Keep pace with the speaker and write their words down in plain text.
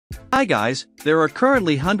Hi guys, there are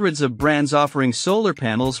currently hundreds of brands offering solar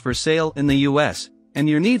panels for sale in the US, and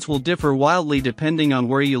your needs will differ wildly depending on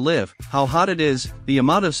where you live, how hot it is, the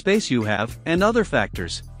amount of space you have, and other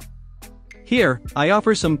factors. Here, I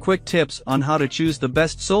offer some quick tips on how to choose the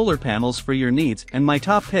best solar panels for your needs and my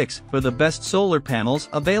top picks for the best solar panels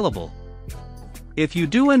available. If you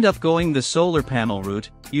do end up going the solar panel route,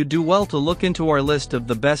 you do well to look into our list of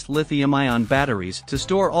the best lithium-ion batteries to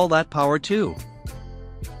store all that power too.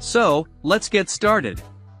 So, let's get started.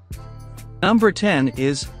 Number 10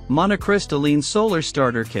 is Monocrystalline Solar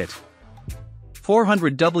Starter Kit.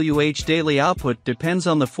 400 Wh daily output depends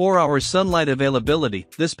on the 4-hour sunlight availability.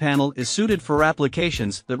 This panel is suited for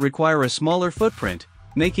applications that require a smaller footprint,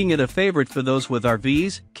 making it a favorite for those with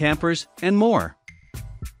RVs, campers, and more.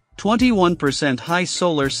 21% high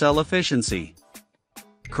solar cell efficiency.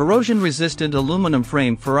 Corrosion-resistant aluminum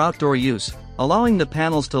frame for outdoor use, allowing the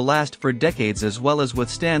panels to last for decades as well as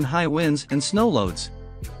withstand high winds and snow loads.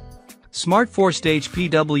 Smart 4-stage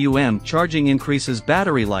PWM charging increases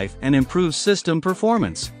battery life and improves system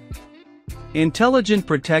performance. Intelligent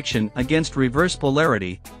protection against reverse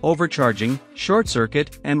polarity, overcharging, short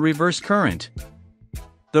circuit, and reverse current.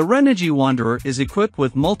 The Renogy Wanderer is equipped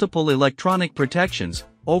with multiple electronic protections,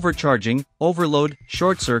 overcharging, overload,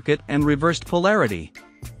 short circuit, and reversed polarity.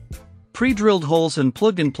 Pre-drilled holes and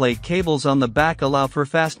plug-and-play cables on the back allow for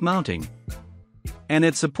fast mounting. And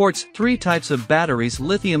it supports 3 types of batteries: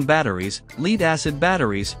 lithium batteries, lead-acid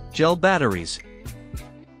batteries, gel batteries.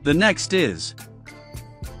 The next is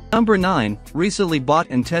Number 9, recently bought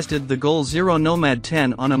and tested the Goal Zero Nomad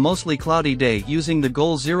 10 on a mostly cloudy day using the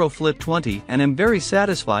Goal Zero Flip 20 and am very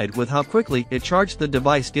satisfied with how quickly it charged the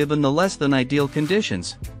device given the less than ideal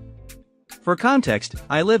conditions. For context,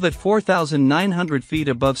 I live at 4,900 feet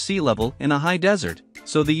above sea level in a high desert,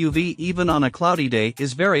 so the UV even on a cloudy day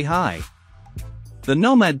is very high. The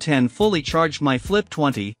Nomad 10 fully charged my Flip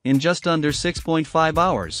 20 in just under 6.5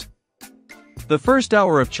 hours. The first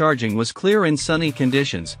hour of charging was clear in sunny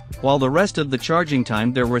conditions, while the rest of the charging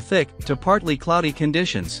time there were thick to partly cloudy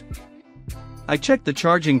conditions. I checked the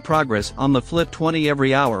charging progress on the Flip 20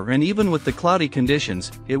 every hour, and even with the cloudy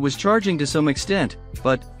conditions, it was charging to some extent,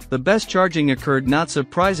 but the best charging occurred not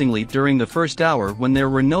surprisingly during the first hour when there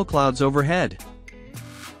were no clouds overhead.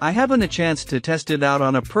 I haven't a chance to test it out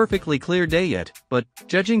on a perfectly clear day yet, but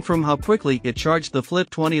judging from how quickly it charged the Flip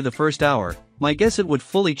 20 the first hour, my guess it would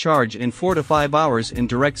fully charge in 4 to 5 hours in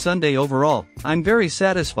direct Sunday. Overall, I'm very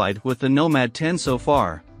satisfied with the Nomad 10 so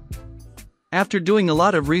far. After doing a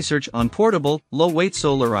lot of research on portable, low-weight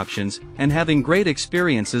solar options, and having great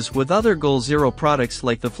experiences with other Goal Zero products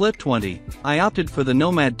like the Flip 20, I opted for the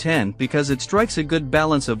Nomad 10 because it strikes a good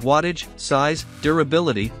balance of wattage, size,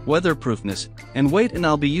 durability, weatherproofness, and weight, and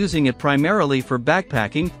I'll be using it primarily for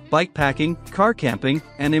backpacking, bike packing, car camping,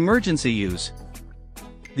 and emergency use.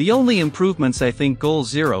 The only improvements I think Goal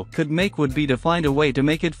Zero could make would be to find a way to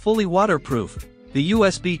make it fully waterproof. The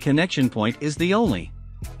USB connection point is the only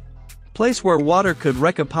place where water could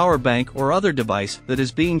wreck a power bank or other device that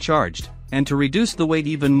is being charged, and to reduce the weight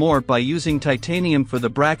even more by using titanium for the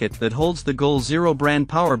bracket that holds the Goal Zero brand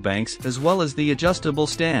power banks as well as the adjustable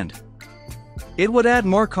stand. It would add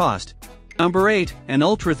more cost. Number 8, an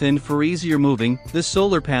ultra-thin for easier moving. This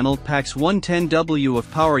solar panel packs 110W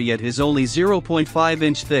of power yet is only 0.5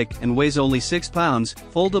 inch thick and weighs only 6 pounds,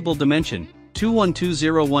 foldable dimension,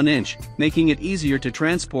 21201 inch, making it easier to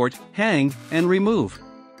transport, hang, and remove.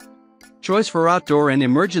 Choice for outdoor and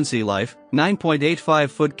emergency life,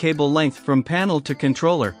 9.85-foot cable length from panel to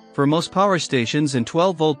controller, for most power stations, and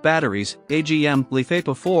 12-volt batteries, AGM,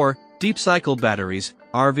 LiFePA 4, deep cycle batteries,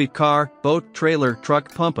 RV, car, boat, trailer,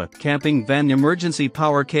 truck, pumper, camping, van, emergency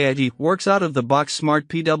power kit. Works out of the box. Smart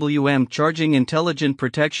PWM charging, intelligent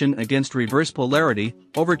protection against reverse polarity,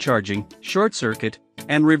 overcharging, short circuit,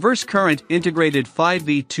 and reverse current. Integrated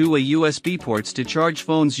 5V2A USB ports to charge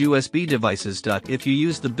phones, USB devices. If you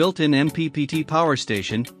use the built-in MPPT power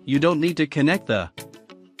station, you don't need to connect the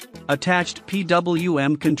attached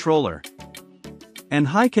PWM controller. And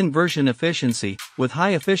high conversion efficiency. With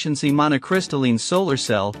high-efficiency monocrystalline solar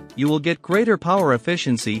cell, you will get greater power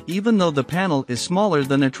efficiency even though the panel is smaller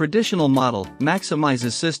than a traditional model.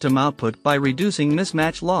 Maximizes system output by reducing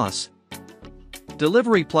mismatch loss.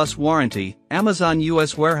 Delivery plus warranty, Amazon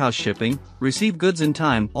US warehouse shipping, receive goods in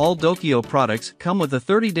time. All DOKIO products come with a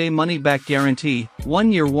 30-day money-back guarantee,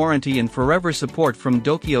 1-year warranty, and forever support from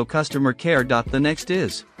DOKIO customer care. The next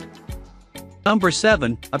is Number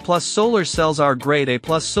 7, A+ solar cells are great.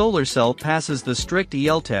 A+ solar cell passes the strict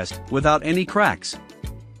EL test without any cracks.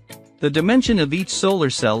 The dimension of each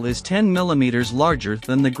solar cell is 10 mm larger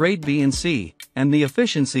than the grade B and C, and the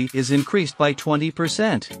efficiency is increased by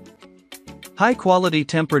 20%. High-quality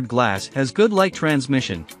tempered glass has good light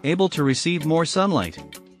transmission, able to receive more sunlight.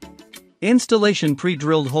 Installation: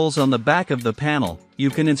 pre-drilled holes on the back of the panel.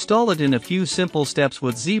 You can install it in a few simple steps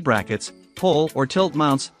with Z-brackets, pole or tilt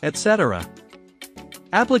mounts, etc.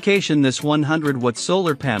 Application: this 100-watt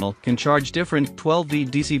solar panel can charge different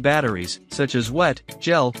 12V DC batteries, such as wet,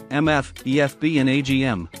 gel, MF, EFB and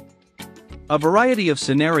AGM. A variety of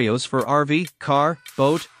scenarios for RV, car,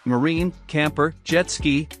 boat, marine, camper, jet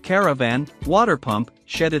ski, caravan, water pump,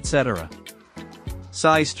 shed etc.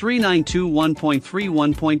 Size 392 1.3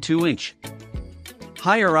 1.2 inch.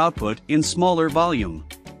 Higher output in smaller volume.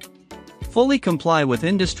 Fully comply with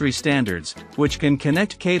industry standards, which can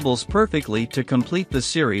connect cables perfectly to complete the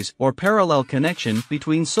series or parallel connection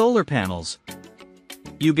between solar panels.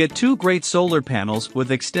 You get 2 great solar panels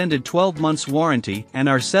with extended 12 months warranty and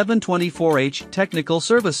our 724H technical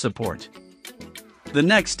service support. The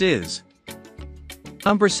next is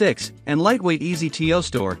Number 6, and lightweight easy to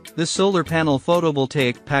store. This solar panel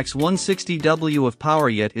photovoltaic packs 160W of power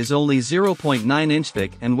yet is only 0.9 inch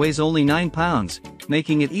thick and weighs only 9 pounds,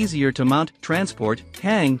 making it easier to mount, transport,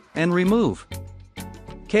 hang, and remove.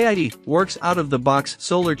 KID works out-of-the-box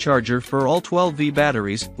solar charger for all 12V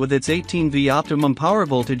batteries with its 18V optimum power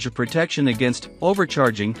voltage protection against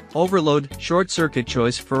overcharging, overload, short-circuit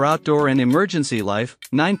choice for outdoor and emergency life,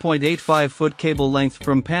 9.85-foot cable length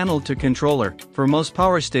from panel to controller for most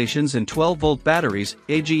power stations and 12-volt batteries,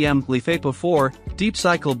 AGM, LiFePA 4, deep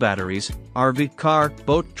cycle batteries, RV, car,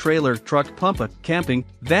 boat, trailer, truck, pump, camping,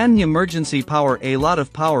 van emergency power. A lot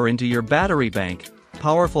of power into your battery bank.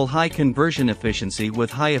 Powerful high conversion efficiency with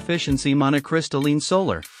high efficiency monocrystalline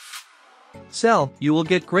solar cell. You will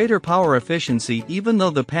get greater power efficiency even though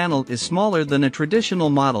the panel is smaller than a traditional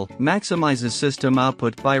model. Maximizes system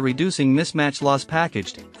output by reducing mismatch loss.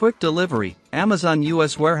 Packaged, quick delivery, Amazon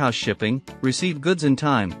US warehouse shipping, receive goods in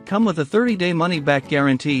time, come with a 30-day money-back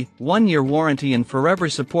guarantee, 1-year warranty and forever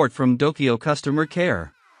support from DOKIO customer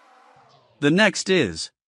care. The next is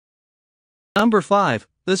Number 5.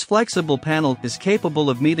 This flexible panel is capable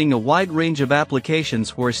of meeting a wide range of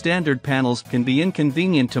applications where standard panels can be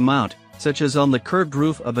inconvenient to mount, such as on the curved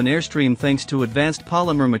roof of an Airstream. Thanks to advanced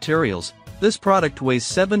polymer materials, this product weighs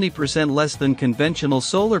 70% less than conventional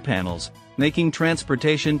solar panels, making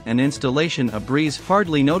transportation and installation a breeze,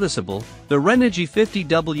 hardly noticeable. The Renogy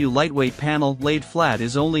 50W lightweight panel laid flat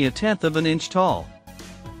is only 1/10 of an inch tall.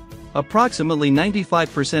 Approximately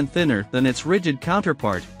 95% thinner than its rigid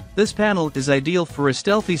counterpart. This panel is ideal for a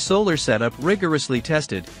stealthy solar setup. Rigorously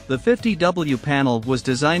tested, the 50W panel was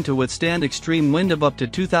designed to withstand extreme wind of up to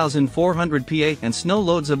 2,400 PA and snow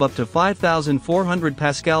loads of up to 5,400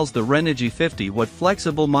 pascals. The Renogy 50-watt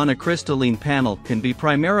flexible monocrystalline panel can be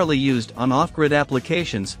primarily used on off-grid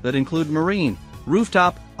applications that include marine,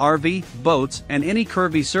 rooftop, RV, boats, and any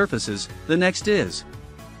curvy surfaces. The next is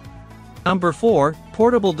Number 4,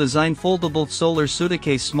 portable design. Foldable solar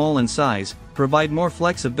suitcase. Small in size, provide more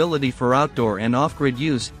flexibility for outdoor and off-grid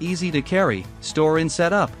use, easy to carry, store and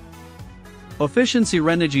set up. Efficiency: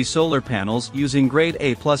 Renogy solar panels using grade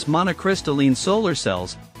A+ monocrystalline solar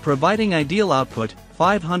cells, providing ideal output,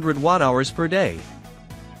 500 watt-hours per day.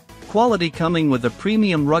 Quality: coming with a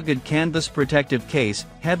premium rugged canvas protective case,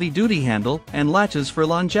 heavy-duty handle, and latches for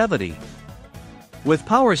longevity. With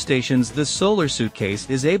power stations, this solar suitcase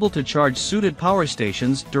is able to charge suited power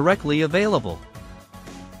stations directly available.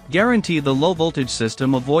 Guarantee: the low voltage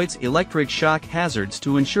system avoids electric shock hazards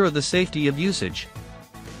to ensure the safety of usage.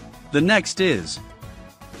 The next is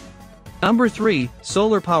Number 3,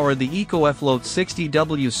 solar power. The ECOFLOW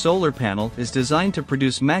 60W solar panel is designed to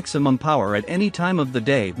produce maximum power at any time of the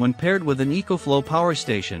day when paired with an ECOFLOW power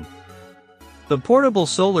station. The portable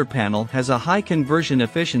solar panel has a high conversion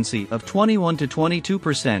efficiency of 21 to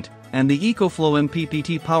 22%, and the ECOFLOW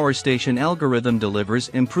MPPT power station algorithm delivers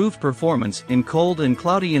improved performance in cold and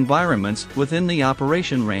cloudy environments within the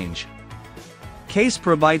operation range. Case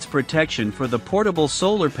provides protection for the portable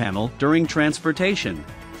solar panel during transportation.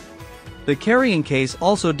 The carrying case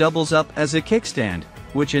also doubles up as a kickstand,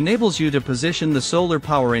 which enables you to position the solar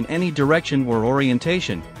power in any direction or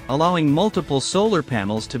orientation, allowing multiple solar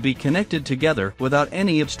panels to be connected together without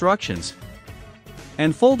any obstructions.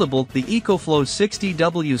 And foldable: the ECOFLOW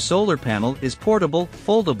 60W solar panel is portable,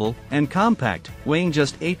 foldable, and compact, weighing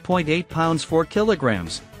just 8.8 pounds 4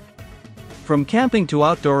 kilograms. From camping to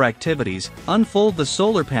outdoor activities, unfold the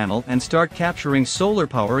solar panel and start capturing solar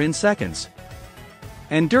power in seconds.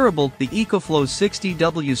 And durable: the ECOFLOW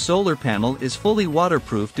 60W solar panel is fully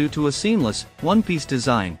waterproof due to a seamless, one-piece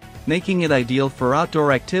design, making it ideal for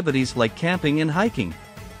outdoor activities like camping and hiking.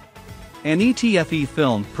 An ETFE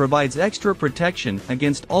film provides extra protection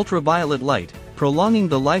against ultraviolet light, prolonging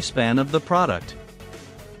the lifespan of the product.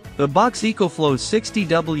 The box ECOFLOW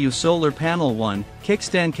 60W Solar Panel 1,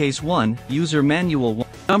 Kickstand Case 1, User Manual 1.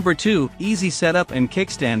 Number 2, Easy Setup and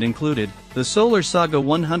Kickstand included. The SolarSaga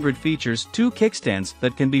 100 features 2 kickstands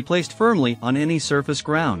that can be placed firmly on any surface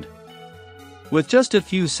ground. With just a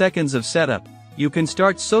few seconds of setup, you can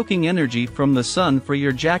start soaking energy from the sun for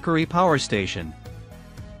your Jackery power station.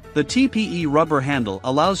 The TPE rubber handle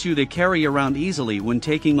allows you to carry around easily when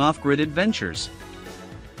taking off-grid adventures.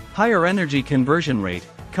 Higher energy conversion rate.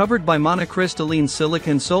 Covered by monocrystalline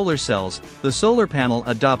silicon solar cells, the solar panel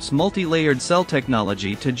adopts multi-layered cell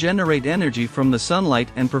technology to generate energy from the sunlight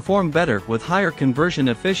and perform better with higher conversion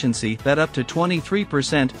efficiency that up to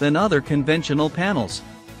 23% than other conventional panels.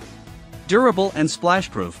 Durable and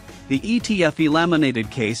splashproof. The ETFE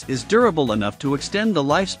laminated case is durable enough to extend the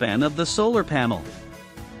lifespan of the solar panel.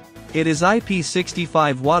 It is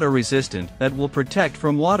IP65 water resistant that will protect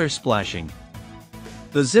from water splashing.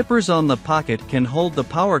 The zippers on the pocket can hold the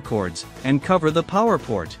power cords and cover the power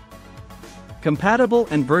port. Compatible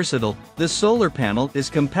and versatile, this solar panel is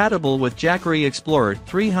compatible with Jackery Explorer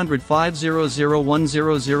 300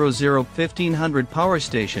 5001000 1500 power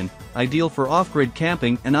station, ideal for off-grid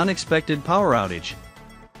camping and unexpected power outage.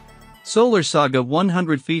 SolarSaga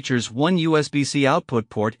 100 features one USB-C output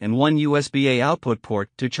port and one USB-A output port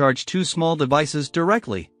to charge 2 small devices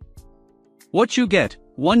directly. What you get: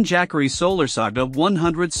 1 Jackery SolarSaga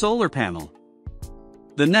 100 solar panel.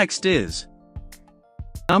 The next is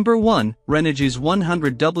Number 1, Renogy's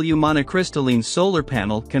 100W monocrystalline solar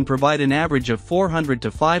panel can provide an average of 400 to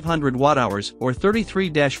 500 watt-hours or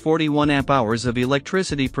 33-41 amp-hours of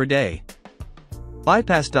electricity per day.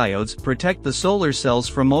 Bypass diodes protect the solar cells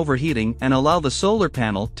from overheating and allow the solar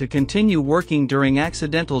panel to continue working during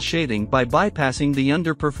accidental shading by bypassing the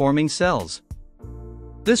underperforming cells.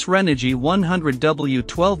 This Renogy 100W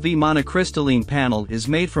 12V monocrystalline panel is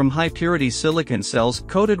made from high-purity silicon cells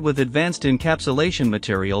coated with advanced encapsulation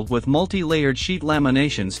material with multi-layered sheet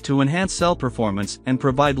laminations to enhance cell performance and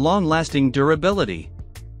provide long-lasting durability.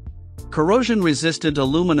 Corrosion-resistant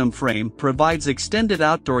aluminum frame provides extended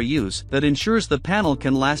outdoor use that ensures the panel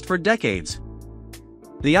can last for decades.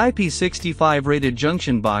 The IP65 rated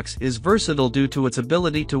junction box is versatile due to its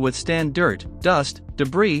ability to withstand dirt, dust,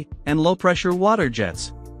 debris, and low-pressure water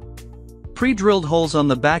jets. Pre-drilled holes on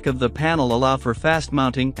the back of the panel allow for fast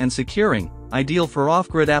mounting and securing, ideal for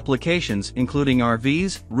off-grid applications including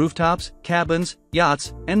RVs, rooftops, cabins,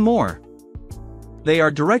 yachts, and more. They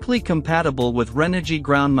are directly compatible with Renogy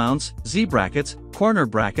ground mounts, Z-brackets, corner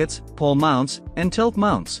brackets, pole mounts, and tilt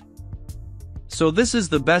mounts. So this is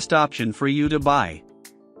the best option for you to buy.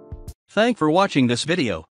 Thanks for watching this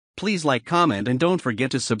video. Please like, comment and don't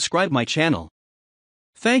forget to subscribe my channel.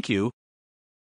 Thank you.